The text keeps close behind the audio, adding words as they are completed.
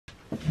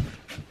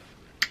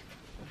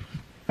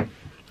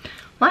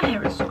My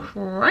hair is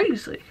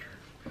crazy.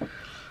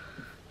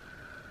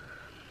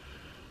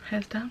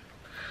 Hair's down.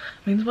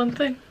 Means one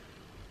thing.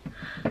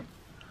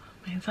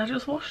 Means I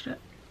just washed it.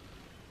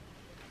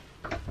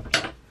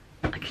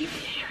 I keep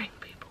hearing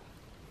people,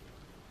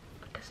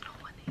 but there's no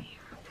one here.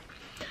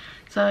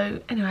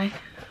 So anyway,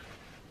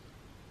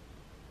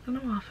 I don't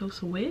know why I feel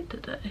so weird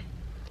today.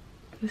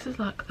 This is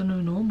like the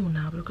new normal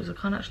now because I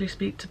can't actually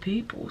speak to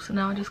people, so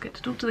now I just get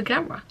to talk to the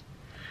camera.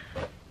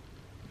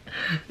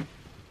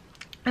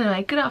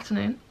 Anyway, good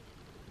afternoon.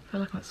 I feel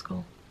like I'm at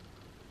school.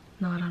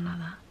 No, I don't know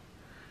that.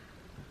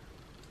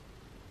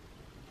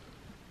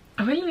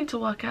 I really need to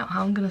work out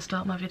how I'm going to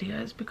start my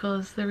videos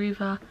because they're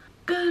either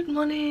good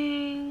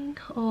morning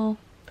or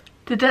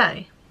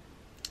today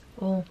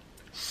or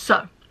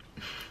so.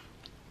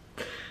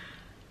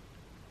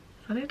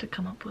 I need to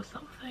come up with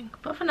something,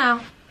 but for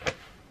now,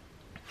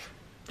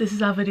 this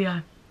is our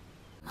video.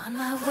 On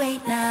my way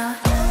now.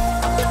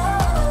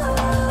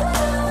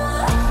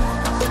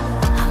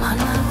 I'm on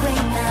my way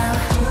now.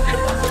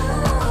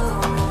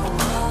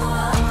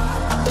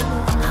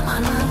 I'm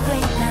on my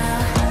way now.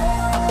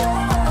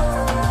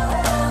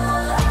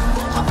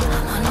 I'm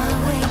on my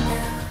way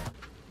now.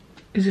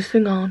 Is this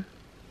thing on?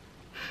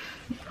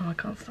 Oh, I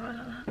can't start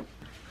like that.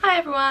 Hi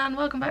everyone,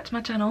 welcome back to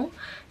my channel.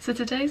 So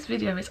today's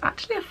video is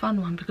actually a fun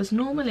one because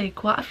normally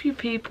quite a few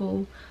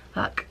people,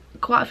 like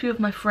quite a few of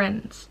my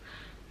friends,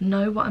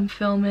 know what I'm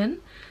filming.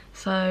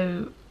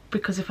 So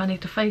because if I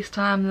need to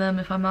FaceTime them,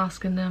 if I'm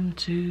asking them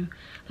to,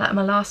 like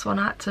my last one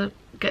I had to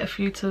get a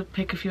few to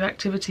pick a few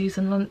activities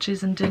and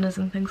lunches and dinners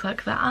and things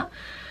like that.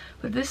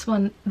 But this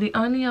one, the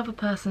only other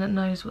person that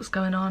knows what's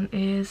going on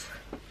is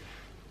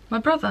my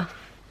brother.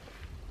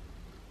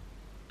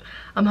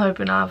 I'm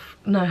hoping I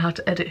know how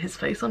to edit his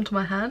face onto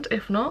my hand.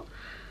 If not,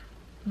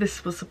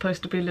 this was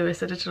supposed to be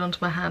Lewis edited onto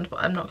my hand, but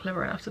I'm not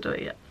clever enough to do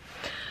it yet.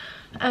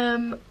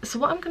 So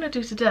what I'm going to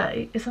do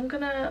today is I'm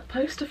going to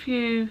post a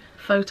few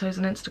photos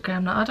on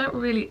Instagram. Now I don't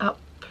really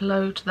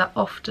upload that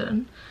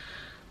often,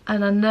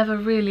 and I never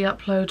really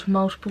upload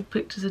multiple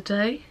pictures a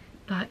day,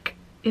 like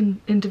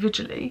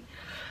individually.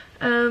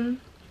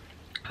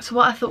 So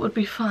what I thought would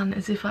be fun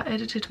is if I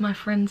edited my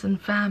friends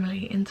and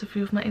family into a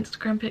few of my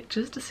Instagram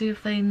pictures to see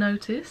if they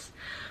notice.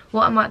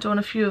 What I might do on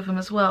a few of them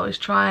as well is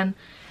try and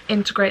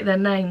integrate their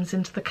names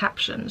into the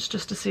captions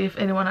just to see if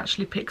anyone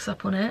actually picks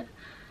up on it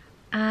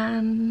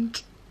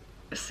and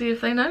see if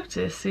they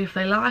notice, see if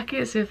they like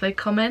it, see if they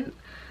comment,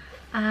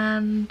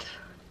 and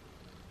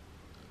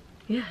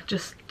yeah,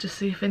 just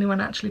see if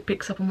anyone actually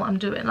picks up on what I'm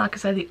doing. Like I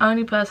say, the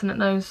only person that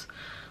knows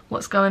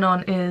what's going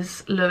on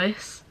is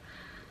Lewis,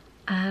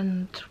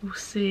 and we'll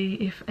see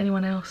if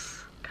anyone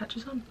else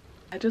catches on.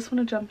 I just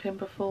want to jump in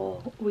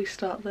before we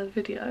start the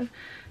video,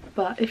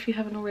 but if you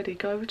haven't already,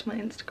 go over to my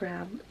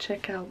Instagram,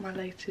 check out my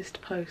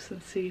latest posts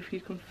and see if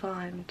you can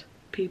find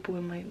people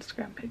in my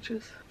Instagram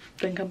pictures,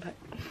 then come back.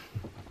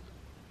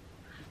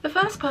 The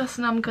first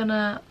person I'm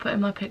gonna put in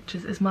my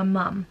pictures is my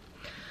mum,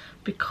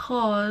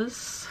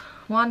 because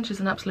one, she's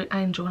an absolute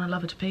angel and I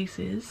love her to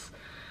pieces.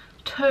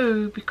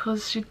 Two,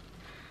 because she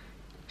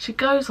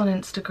goes on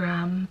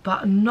Instagram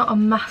but not a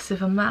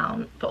massive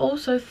amount. But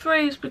also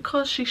three is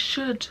because she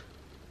should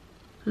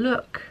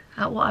look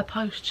at what I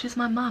post. She's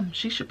my mum,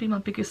 she should be my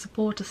biggest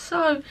supporter,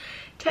 so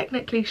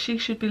technically she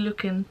should be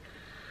looking,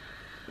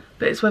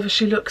 but it's whether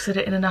she looks at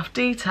it in enough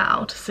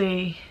detail to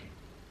see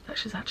that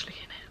she's actually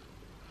in it.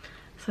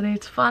 So I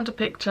need to find a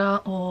picture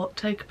or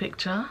take a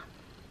picture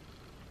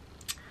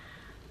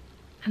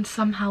and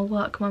somehow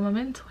work my mum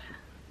into it.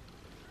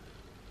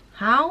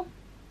 How?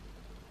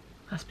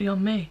 That's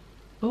beyond me.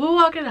 But we'll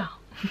work it out.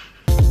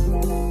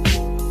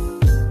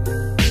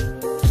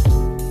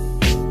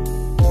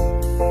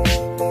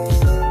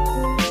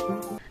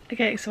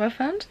 Okay, so I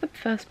found the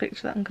first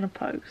picture that I'm going to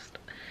post.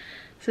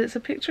 So it's a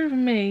picture of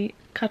me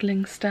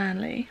cuddling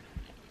Stanley,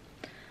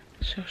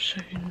 which I'll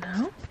show you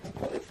now.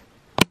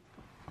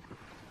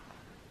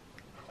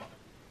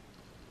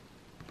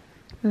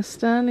 Now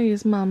Stanley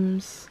is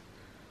Mum's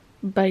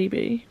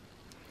baby,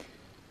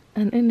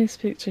 and in this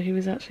picture he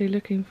was actually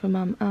looking for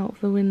Mum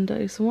out the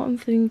window. So what I'm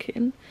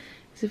thinking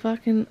is if I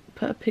can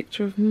put a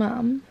picture of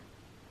Mum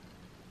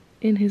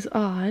in his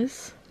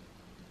eyes,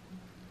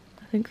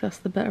 I think that's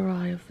the better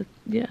eye of the,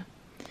 yeah.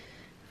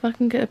 If I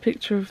can get a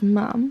picture of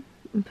Mum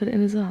and put it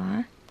in his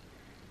eye,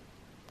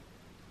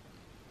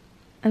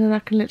 and then I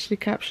can literally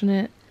caption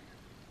it,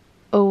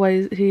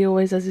 he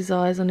always has his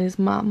eyes on his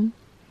mum,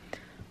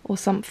 or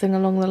something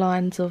along the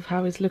lines of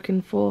how he's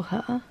looking for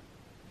her,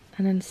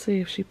 and then see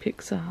if she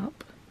picks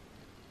up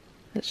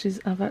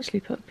that I've actually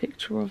put a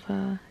picture of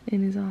her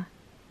in his eye.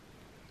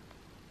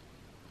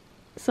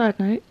 Side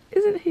note,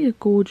 isn't he a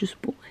gorgeous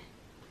boy?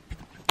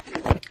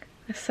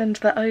 Let's send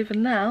that over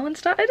now and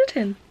start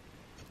editing.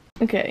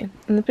 Okay,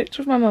 and the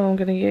picture of my mum I'm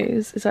going to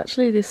use is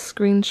actually this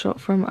screenshot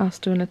from us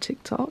doing a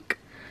TikTok.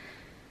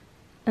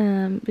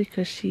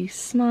 Because she's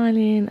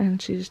smiling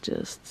and she's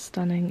just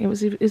stunning.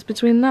 It's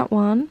between that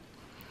one.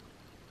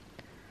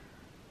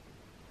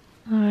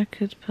 Oh, I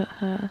could put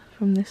her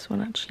from this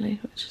one actually,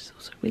 which is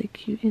also really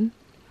cute in.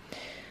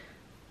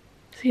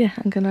 So yeah,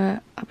 I'm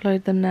gonna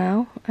upload them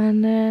now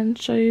and then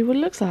show you what it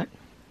looks like.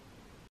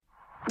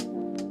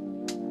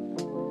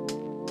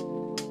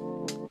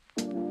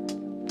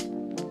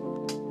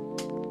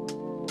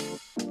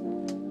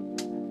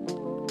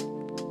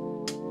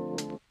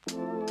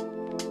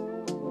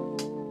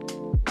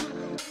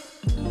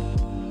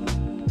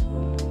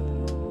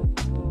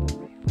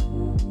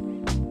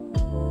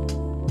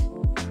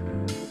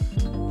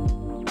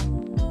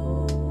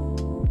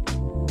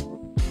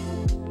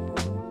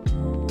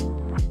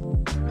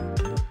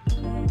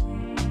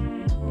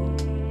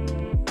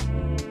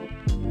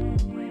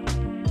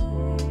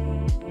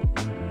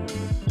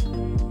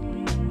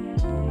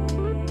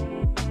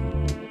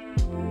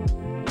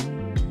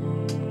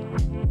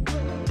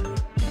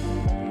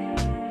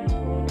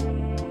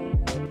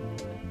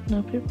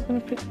 Now people are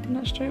going to pick up on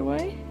that straight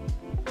away.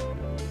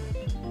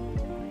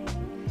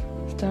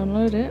 Let's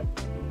download it,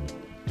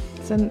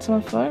 send it to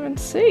my phone and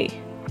see.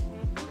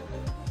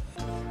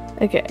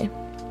 Okay,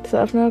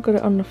 so I've now got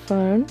it on the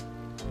phone.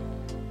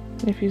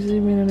 If you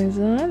zoom in on his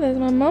eye, there's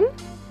my mum.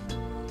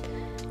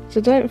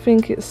 So I don't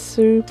think it's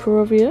super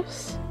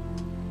obvious.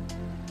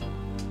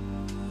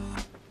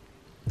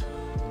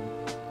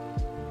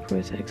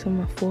 Probably take some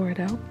of my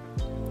forehead out.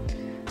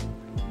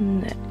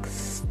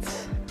 Next.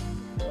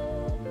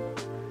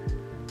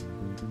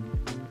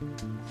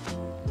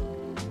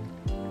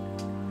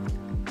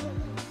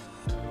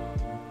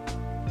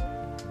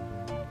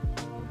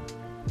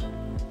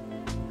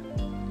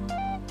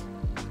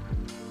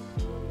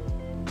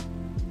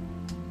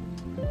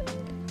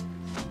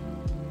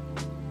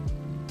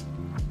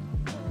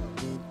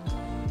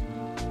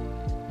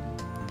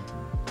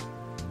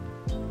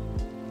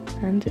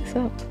 And it's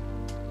up.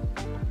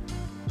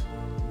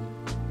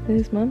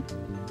 There's Mum.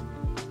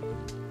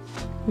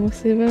 We'll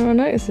see if anyone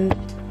notices.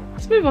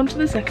 Let's move on to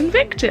the second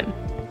victim.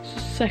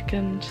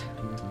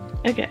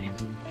 Okay.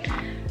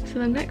 So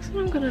the next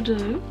one I'm gonna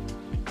do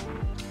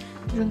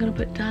is I'm gonna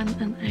put Dan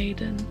and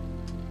Aiden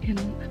in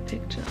a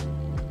picture.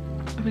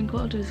 I think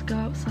what I'll do is go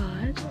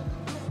outside.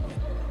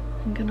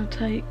 I'm gonna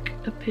take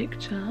a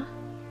picture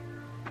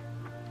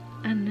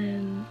and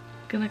then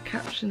gonna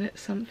caption it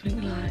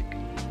something like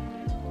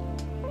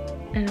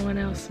anyone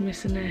else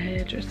missing their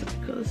hairdresser,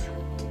 because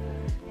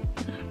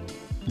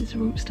it's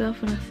root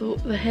stuff, and I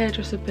thought the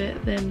hairdresser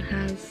bit then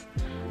has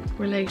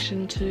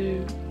relation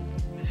to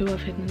who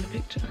I've hidden in the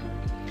picture.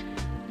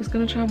 I was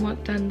going to try and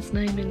work Dan's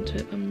name into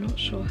it, but I'm not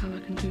sure how I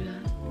can do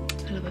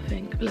that. I'll have a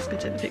think, but let's go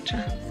take the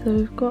picture. So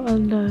we've got a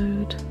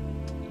load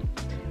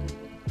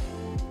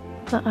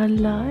that I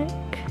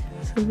like.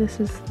 So this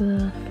is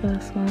the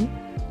first one.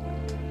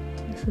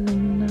 This is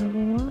another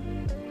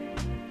one.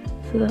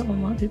 So that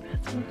one might be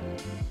better.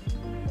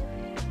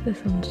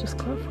 This one's just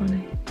quite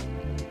funny.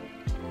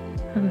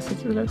 And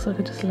it looks like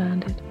it just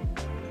landed.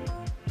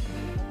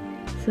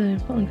 So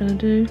what I'm going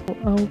to do,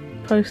 I'll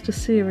post a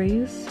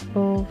series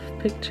of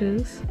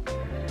pictures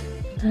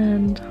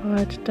and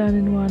hide Dan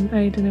in one,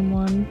 Aiden in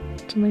one,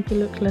 to make it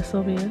look less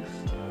obvious.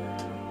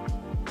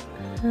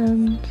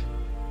 And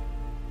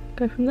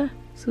go from there.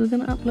 So we're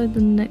going to upload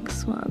the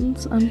next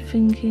ones. I'm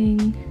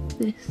thinking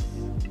this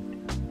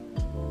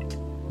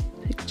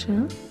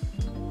picture.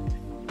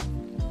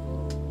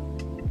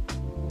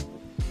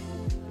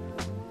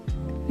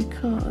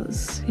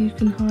 Because you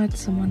can hide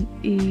someone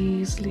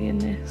easily in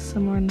this,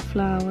 somewhere in the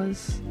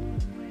flowers.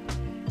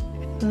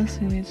 The first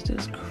thing I need to do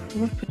is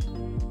crop it.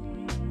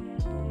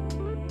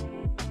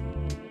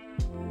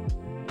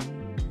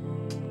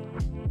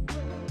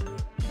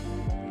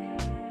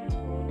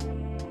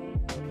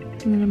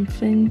 And then I'm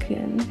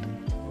thinking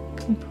I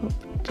can pop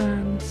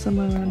Dan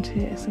somewhere around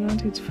here. So now I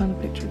need to find a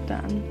picture of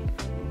Dan,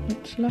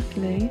 which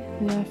luckily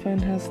the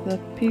iPhone has the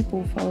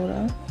people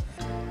folder.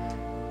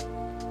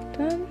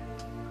 Dan.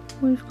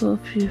 We've got a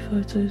few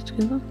photos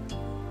together.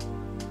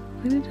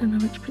 I really don't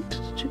know which picture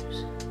to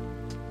choose.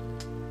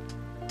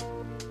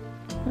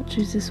 I'll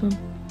choose this one.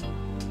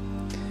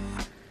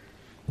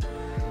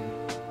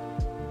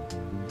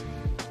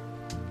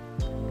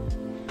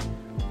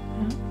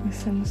 Let's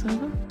send this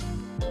over.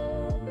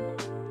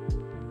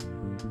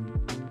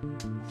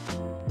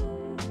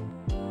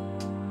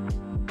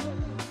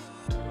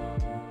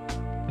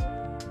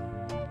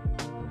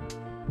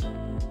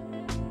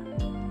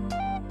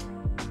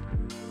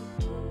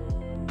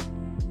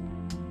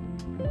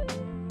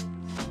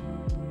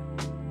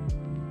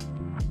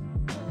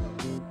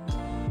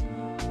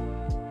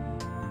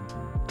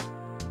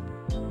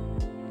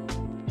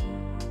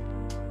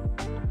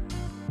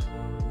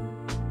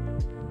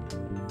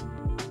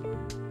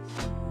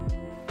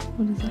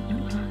 What does that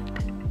look like?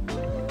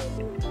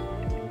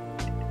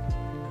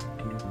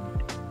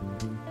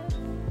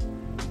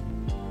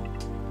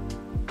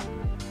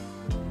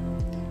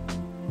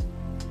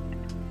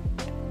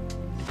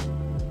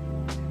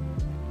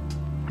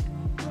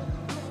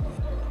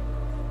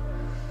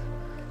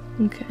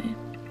 Okay,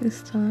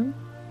 this time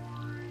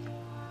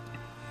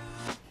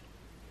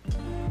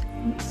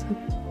let's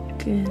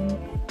again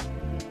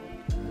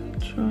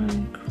try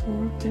and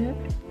for a bit.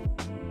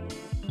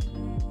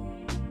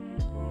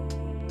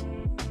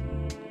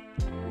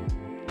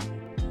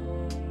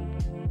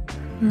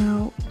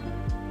 Now,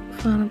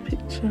 final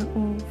picture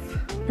of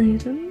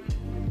Aiden.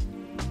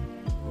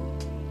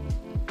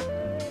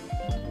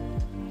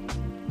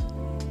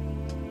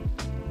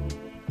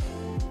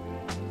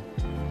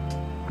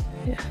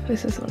 Yeah,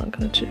 this is what I'm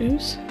going to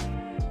choose.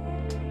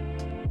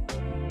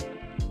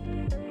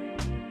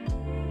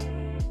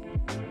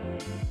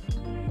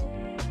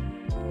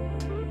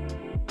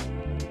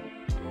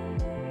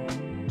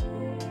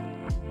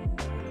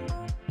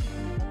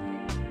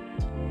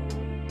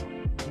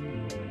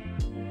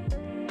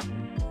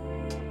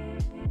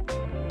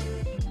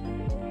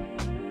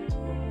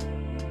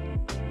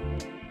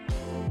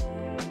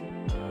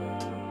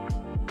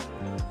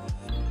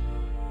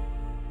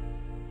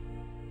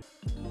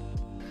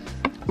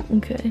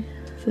 Okay,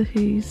 so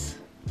he's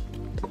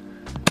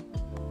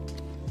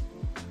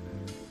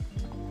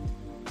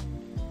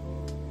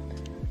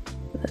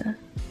there.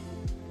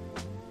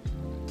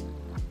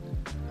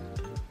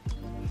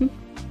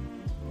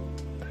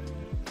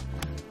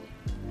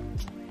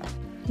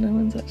 No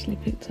one's actually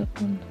picked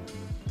up on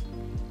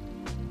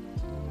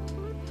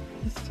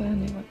the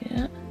Stanley one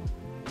yet.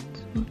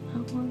 It's not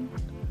that one.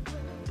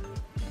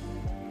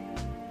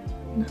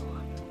 No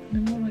one.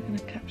 And then what am I going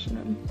to caption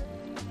them?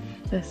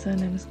 Their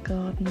surname is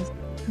Gardeners.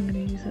 I'm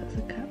going to use that as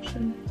a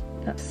caption.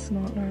 That's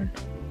smart, Lauren.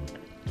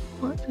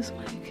 Might just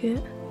make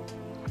it.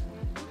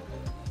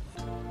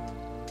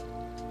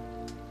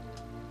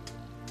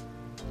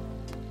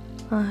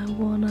 I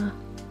wanna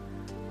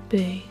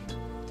be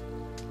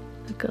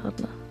a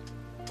gardener.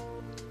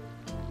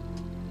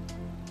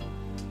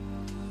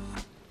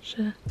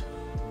 Share.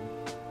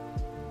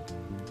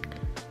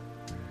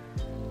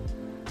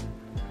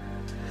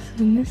 So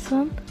in this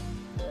one,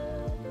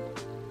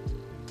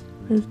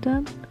 there's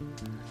Dan.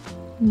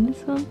 In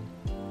this one,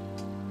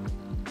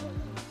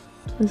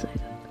 there's Aiden.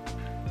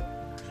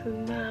 So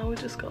now we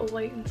just gotta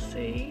wait and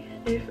see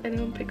if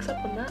anyone picks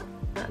up on that.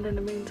 And in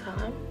the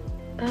meantime,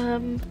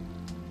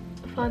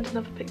 find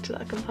another picture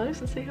that I can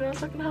post and see who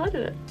else I can hide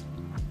in it.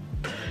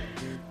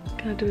 I'm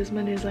gonna do as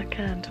many as I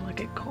can till I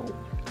get caught.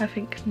 I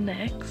think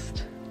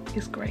next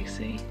is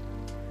Gracie.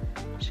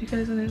 She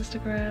goes on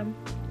Instagram.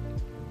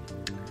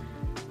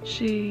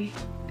 She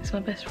is my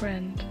best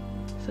friend,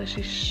 so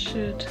she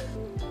should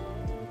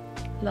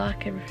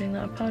like everything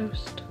that I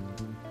post.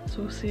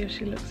 So we'll see if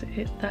she looks at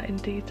it that in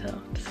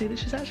detail to see that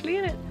she's actually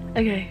in it.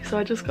 Okay, so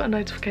I just got a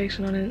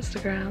notification on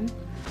Instagram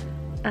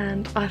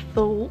and I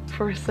thought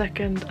for a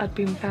second I'd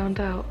been found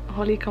out.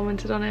 Holly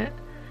commented on it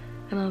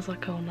and I was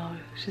like, oh no,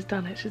 she's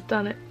done it, she's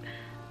done it.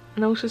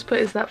 And all she's put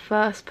is that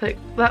first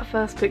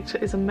picture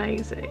is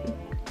amazing.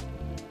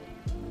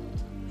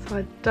 So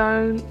I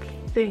don't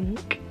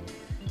think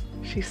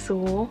she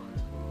saw.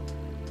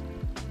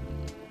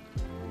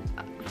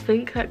 I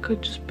think that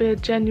could just be a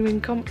genuine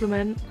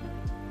compliment.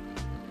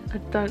 I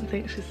don't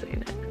think she's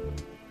seen it.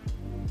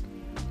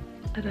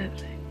 I don't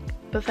think.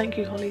 But thank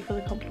you, Holly, for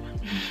the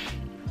compliment.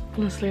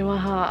 Honestly, in my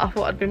heart, I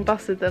thought I'd been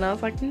busted then. I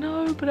was like,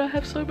 no, but I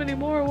have so many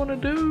more I want to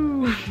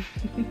do.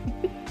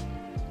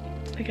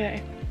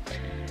 Okay.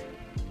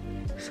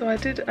 So I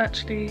did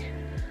actually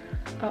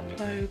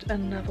upload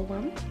another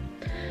one,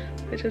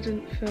 which I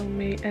didn't film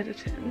me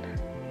editing.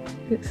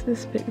 It's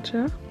this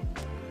picture,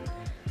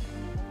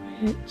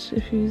 which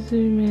if you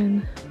zoom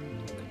in,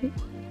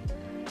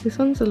 this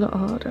one's a lot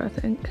harder I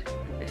think.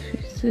 If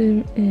you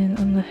zoom in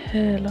on the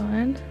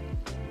hairline,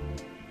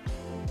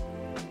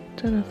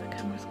 don't know if the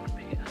camera's gonna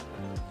pick it up.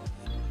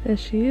 There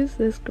she is,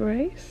 there's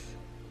Grace.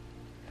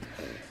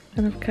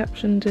 And I've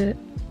captioned it,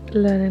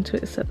 learning to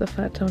accept the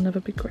fact I'll never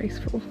be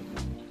graceful.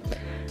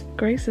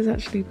 Grace has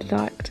actually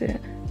liked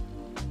it,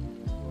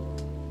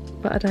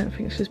 but I don't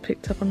think she's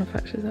picked up on the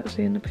fact she's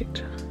actually in the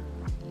picture.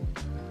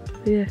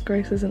 But yeah,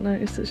 Grace hasn't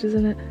noticed that she's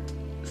in it.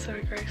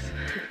 Sorry, Grace.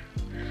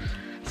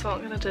 So what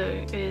I'm gonna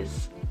do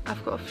is,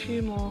 I've got a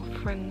few more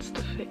friends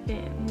to fit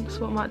in.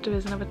 So what I might do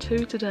is another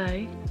 2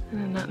 today,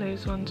 and then that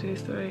leaves 1, 2,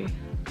 3,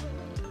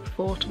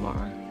 4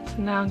 tomorrow. So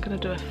now I'm gonna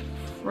do a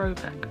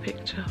throwback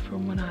picture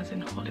from when I was in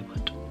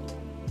Hollywood.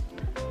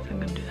 So I'm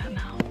gonna do that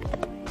now.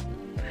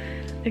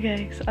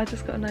 Okay, so I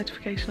just got a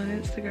notification on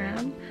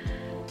Instagram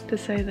to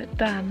say that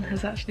Dan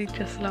has actually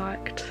just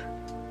liked.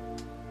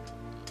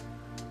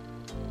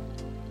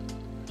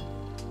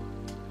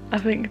 I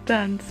think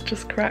Dan's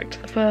just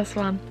cracked the first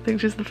one. I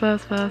think she's the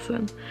first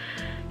person.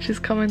 She's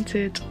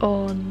commented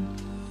on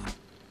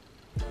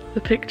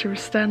the picture of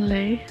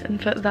Stanley and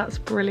put, that's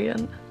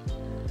brilliant.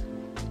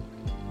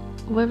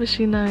 Whether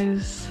she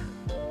knows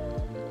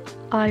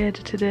I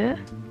edited it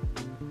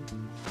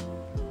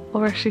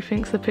or if she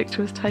thinks the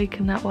picture was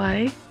taken that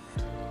way,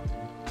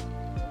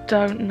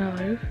 don't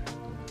know.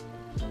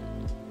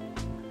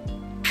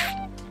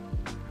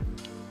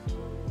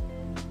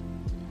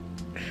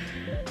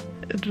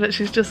 But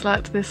she's just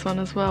liked this one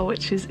as well,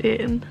 which is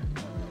in,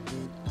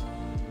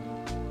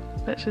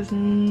 but she's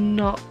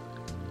not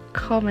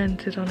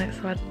commented on it,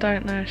 so I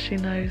don't know if she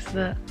knows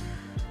that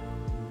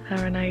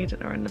her and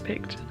Aiden are in the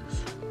pictures.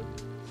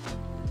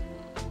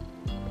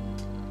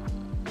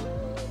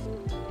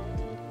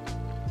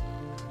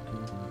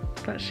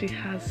 but she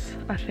has,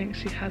 I think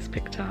she has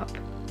picked up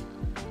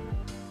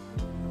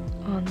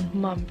on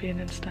Mum being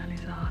in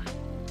Stanley's eye.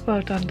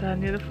 Well done,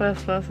 Dan, you're the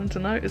first person to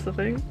notice, I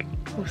think.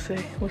 We'll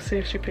see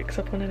if she picks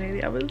up on any of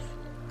the others.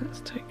 Let's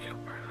take your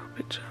profile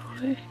picture,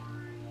 Holly,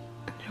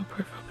 and your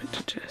profile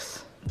picture,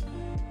 Jess.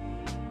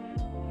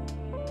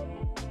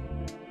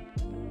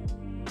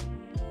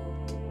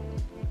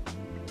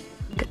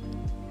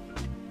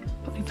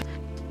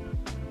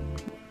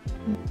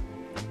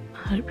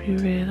 I hope you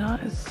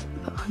realise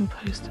that I'm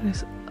posting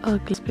this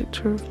ugly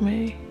picture of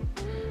me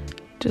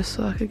just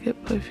so I could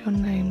get both your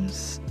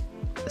names.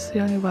 It's the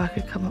only way I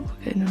could come up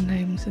with getting your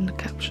names in the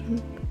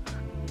caption.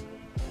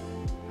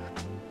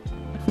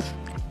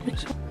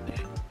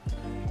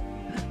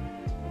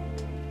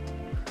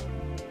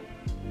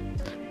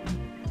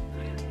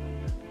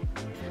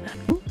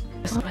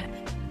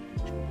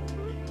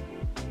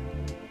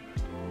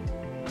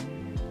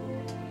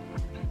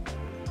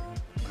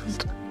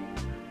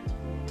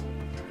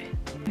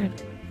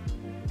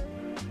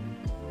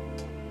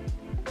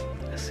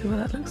 Let's see what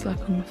that looks like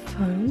on the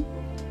phone.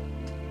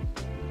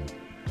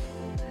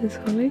 There's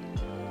Holly.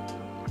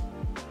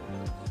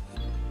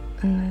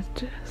 And there's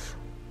Jess.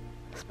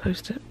 Let's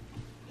post it.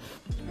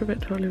 I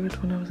went to Hollywood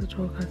when I was a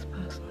tour guide's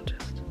personal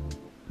just.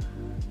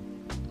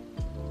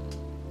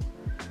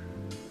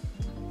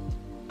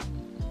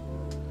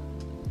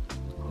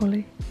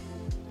 Holly.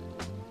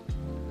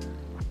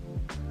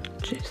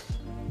 Jess.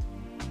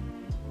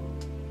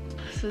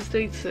 This is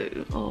day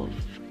 2 of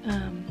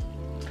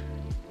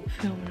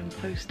filming and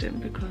posting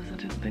because I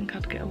didn't think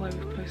I'd get away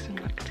with posting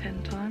like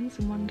 10 times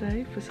in one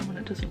day for someone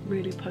that doesn't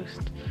really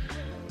post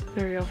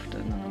very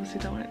often, and obviously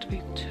don't want it to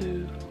be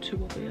too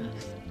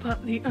obvious.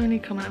 But the only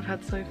comment I've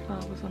had so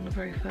far was on the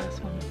very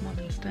first one of Mum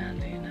and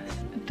Stanley, and that's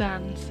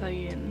Dan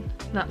saying,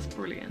 "That's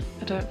brilliant."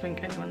 I don't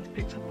think anyone's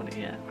picked up on it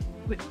yet,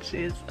 which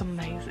is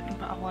amazing,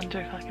 but I wonder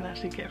if I can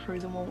actually get through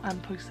them all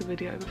and post the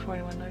video before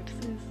anyone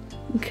notices.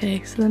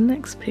 Okay, so the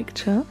next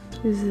picture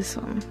is this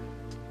one,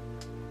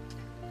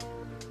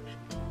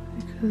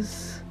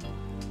 because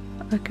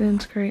I can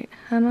integrate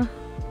Hannah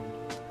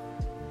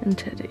and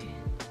Teddy.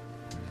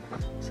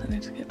 So I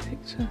need to get a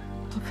picture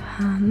of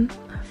Han.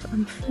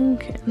 I'm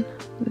thinking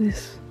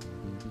this,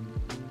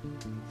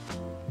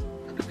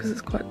 because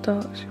it's quite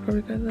dark, should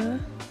probably go there.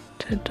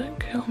 Ted, don't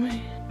kill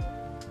me.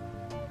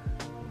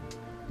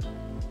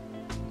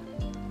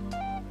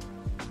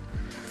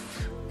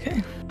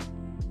 Okay.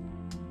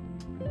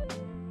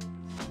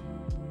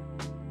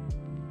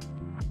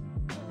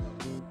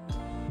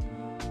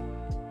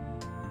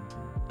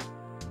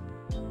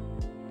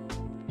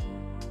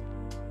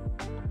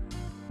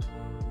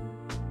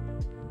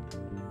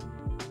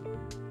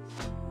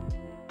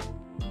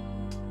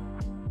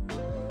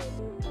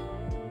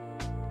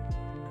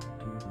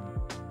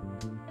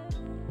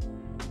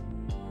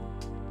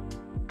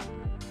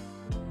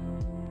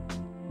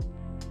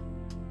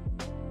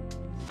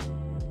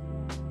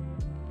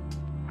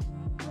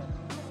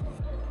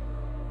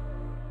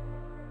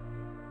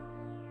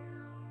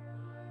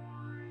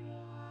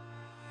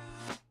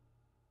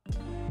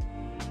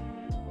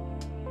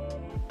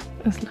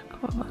 Let's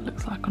look what that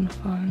looks like on the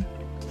phone.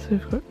 So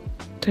we've got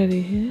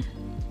Teddy here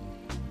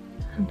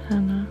and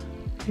Hannah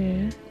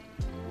here.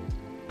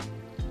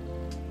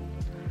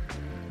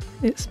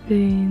 It's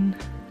been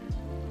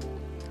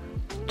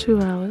 2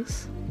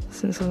 hours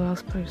since I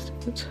last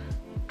posted.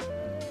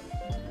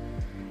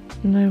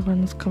 No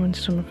one's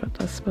commented on the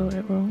fact I spelled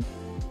it wrong,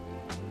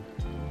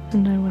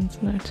 and no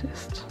one's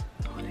noticed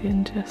Holly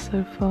and Jess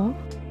so far.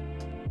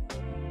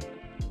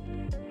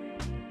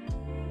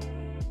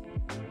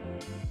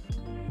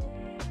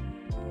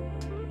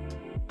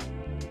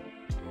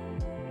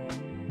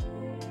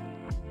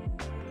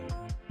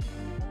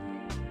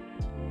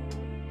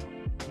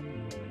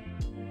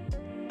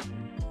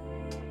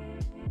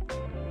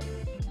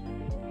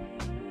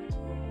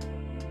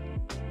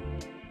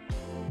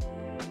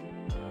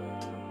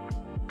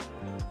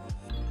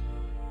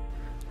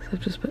 I've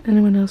just put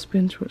anyone else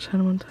binge watch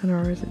Hannah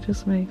Montana, or is it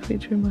just me,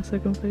 featuring my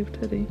second fave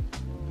Teddy.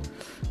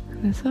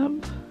 And it's up.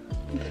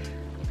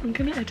 I'm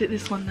gonna edit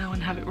this one now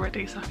and have it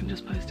ready so I can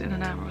just post it in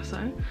an hour or so.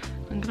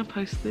 I'm gonna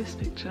post this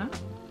picture.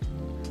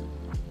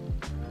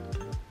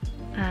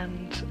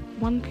 And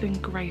one thing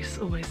Grace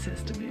always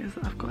says to me is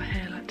that I've got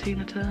hair like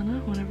Tina Turner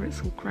whenever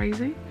it's all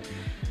crazy.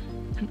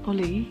 And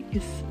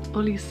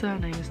Ollie's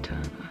surname is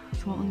Turner.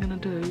 So what I'm gonna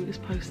do is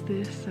post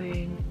this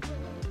saying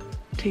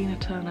Tina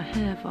Turner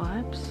hair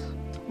vibes,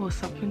 or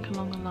something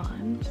along the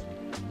lines,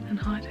 and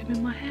hide him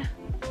in my hair.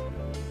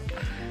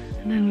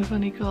 And then we've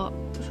only got,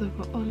 so we've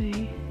got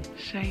Ollie,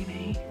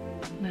 Shaney,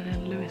 and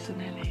then Lewis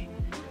and Ellie.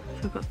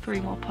 So we've got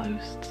 3 more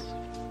posts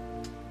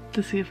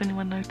to see if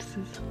anyone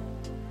notices.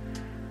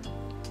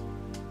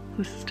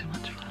 This is too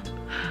much fun.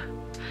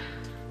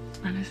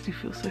 I honestly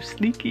feel so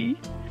sneaky.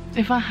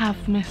 If I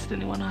have missed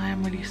anyone, I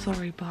am really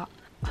sorry, but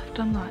I've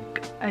done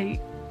like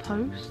 8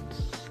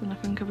 posts, and I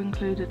think I've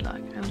included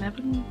like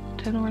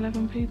 10 or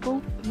 11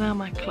 people. They're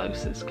my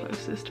closest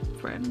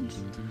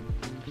friends.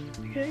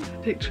 Okay, the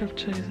picture I've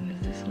chosen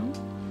is this one.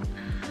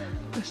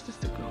 Let's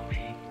just ignore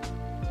me.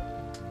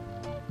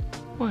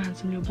 Quite a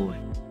handsome little boy.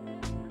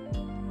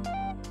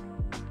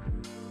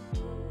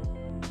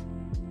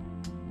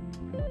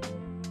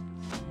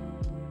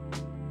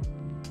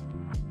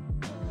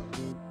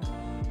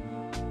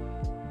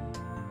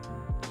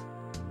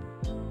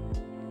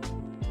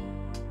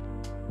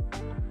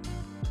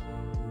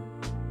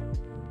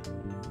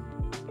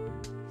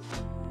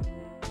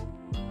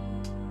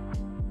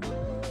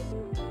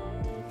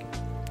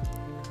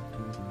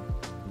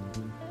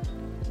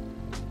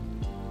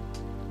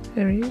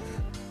 There he is.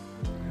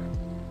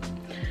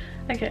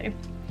 Okay,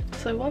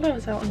 so while I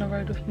was out on the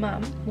road with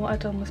Mum, what I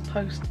done was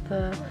post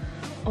the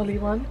Ollie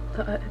one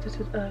that I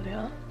edited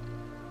earlier.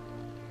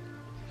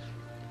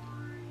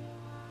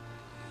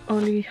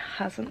 Ollie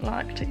hasn't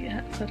liked it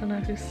yet, so I don't know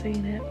who's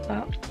seen it,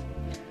 but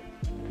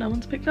no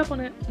one's picked up on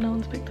it. No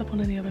one's picked up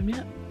on any of them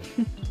yet.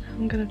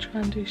 I'm gonna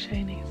try and do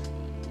Shani's.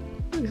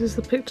 This is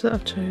the picture that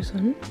I've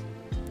chosen.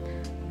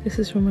 This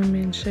is from when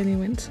me and Shani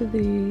went to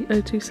the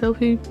O2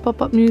 Selfie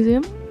pop-up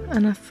museum.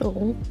 And I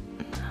thought,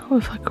 now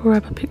if I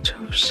grab a picture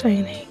of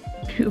Shani,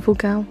 beautiful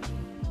gal.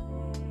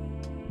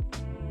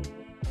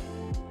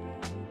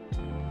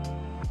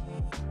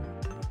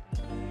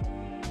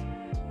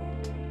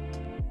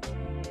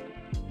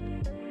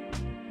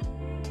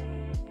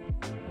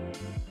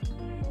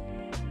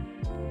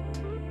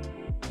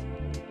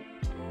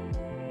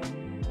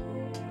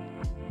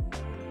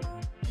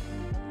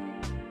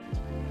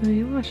 There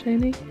you are,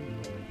 Shani.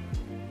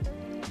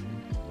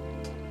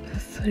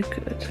 That's so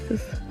good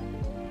because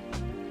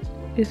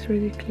it's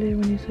really clear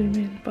when you zoom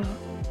in, but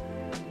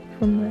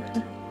from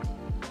there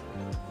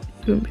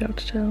you wouldn't be able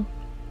to tell.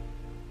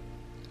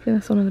 I think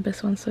that's one of the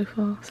best ones so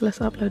far, so let's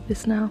upload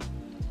this now.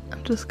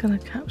 I'm just gonna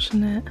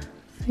caption it,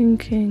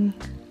 thinking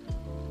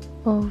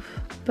of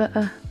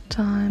better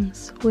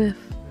times with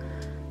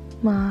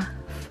my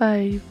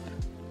fave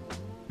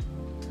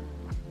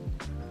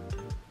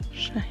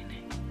Shani.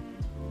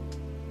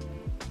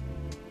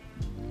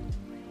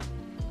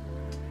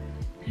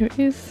 Here it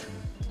is.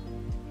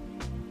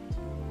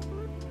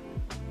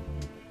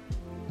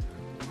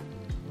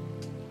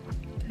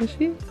 There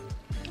she is.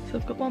 So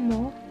I've got one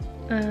more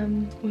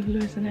with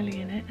Lewis and Ellie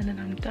in it, and then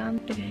I'm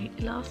done. Okay,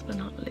 last but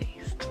not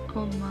least,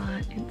 on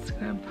my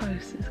Instagram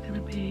post is going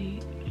to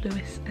be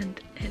Lewis and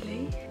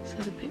Ellie. So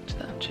the picture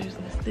that I've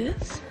chosen is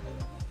this.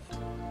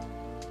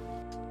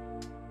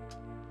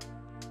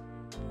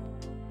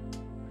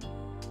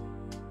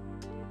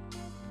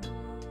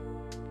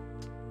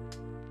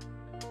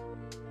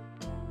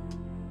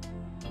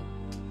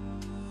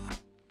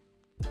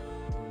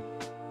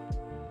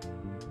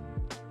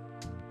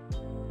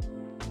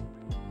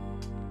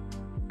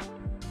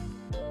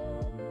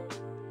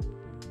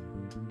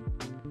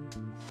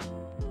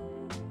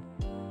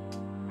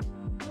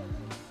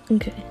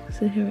 Okay,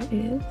 so here it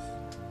is,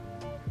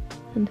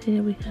 and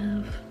here we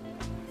have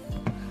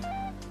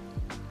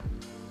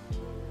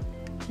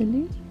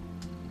Ellie,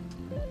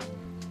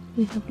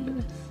 we have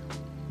Lewis.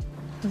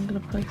 So I'm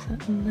going to post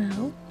that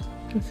now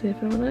and see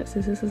if anyone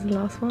notices. This is the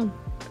last one,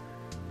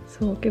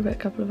 so I'll give it a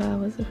couple of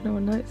hours. If no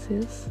one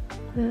notices,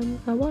 then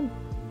I won.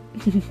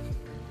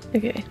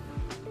 Okay,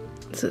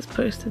 so it's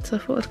posted, so I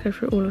thought I'd go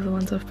through all of the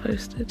ones I've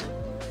posted.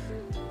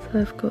 So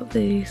I've got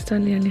the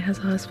Stanley Only Has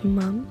Eyes for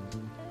Mum,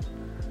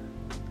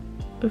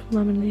 with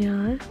Mum in the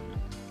eye.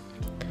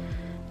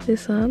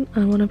 This one,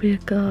 I Want to Be a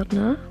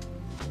Gardener,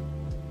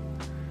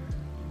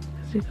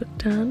 because you've got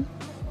Dan.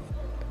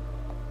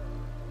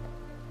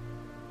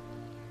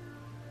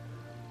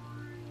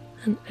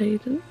 And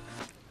Aiden.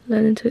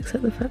 Learning to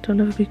accept the fact I'll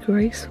never be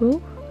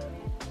graceful.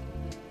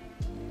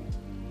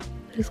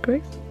 There's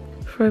Grace.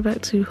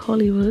 Throwback to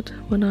Hollywood,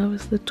 when I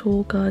was the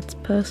tour guide's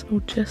personal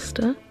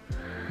jester.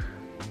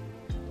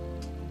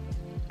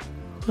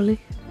 Holly.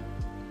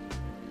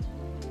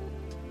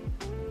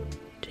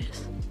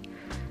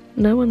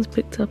 No one's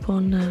picked up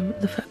on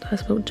the fact that I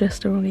spelled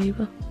Jester wrong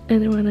either.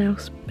 Anyone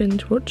else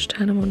binge watched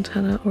Hannah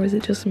Montana, or is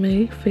it just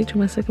me?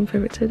 Featuring my second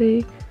favourite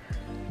teddy.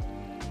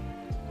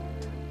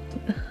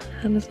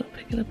 Hannah's not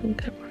picking up on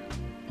camera.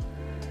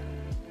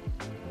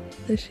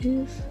 There she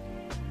is.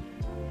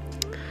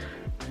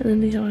 And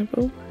then the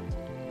eyeball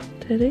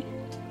teddy.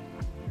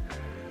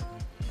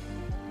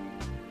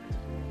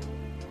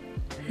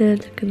 Hair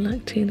looking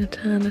like Tina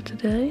Turner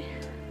today.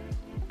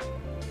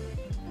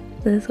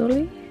 There's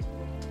Ollie.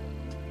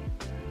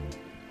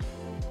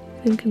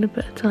 Thinking of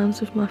better times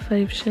with my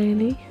fave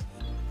Shani.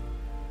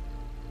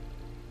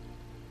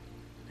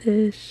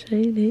 There's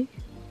Shani.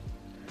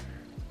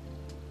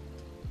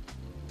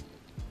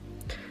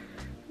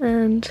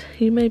 And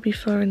you may be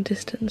far in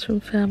distance from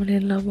family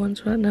and loved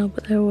ones right now,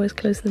 but they're always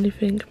closer than you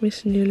think.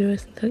 Missing you,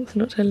 Lewis, and thanks for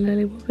not telling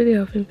Ellie what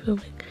video I've been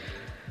filming.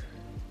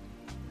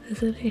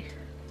 There's Ellie.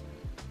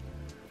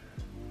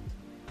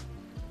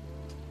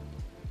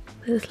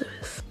 There's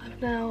Lewis.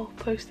 I've now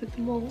posted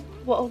them all.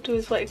 What I'll do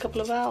is wait a couple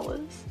of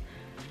hours,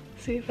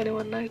 see if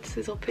anyone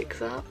notices or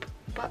picks up,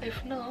 but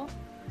if not,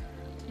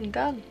 I'm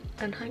done.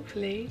 And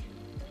hopefully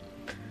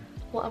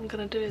what I'm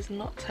gonna do is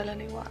not tell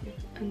anyone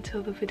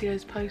until the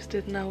video's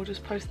posted, and I will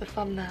just post the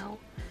thumbnail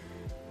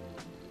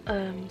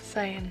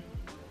saying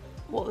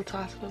what the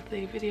title of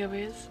the video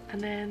is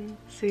and then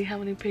see how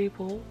many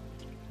people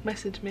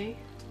message me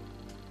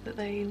that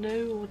they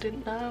knew or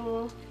didn't know,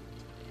 or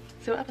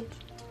see what happens.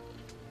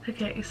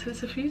 Okay, so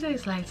it's a few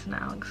days later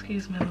now.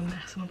 Excuse me, I'm a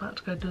mess. I'm about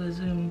to go do a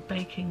Zoom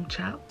baking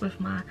chat with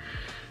my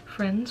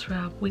friends for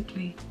our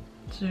weekly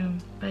Zoom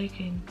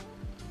baking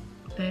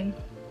thing.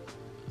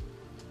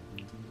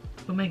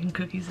 We're making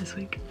cookies this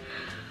week.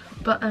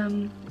 But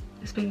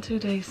it's been 2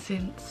 days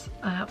since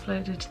I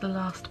uploaded the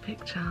last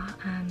picture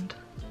and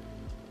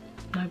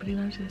nobody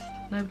noticed.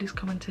 Nobody's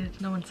commented,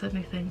 no one said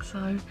anything,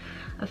 so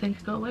I think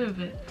I got away with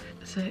it.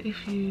 So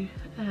if you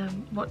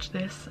watch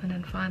this and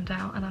then find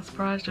out and are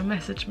surprised, you'll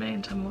message me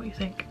and tell me what you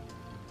think.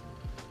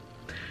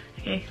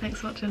 Okay,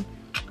 thanks for watching.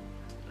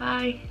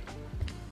 Bye.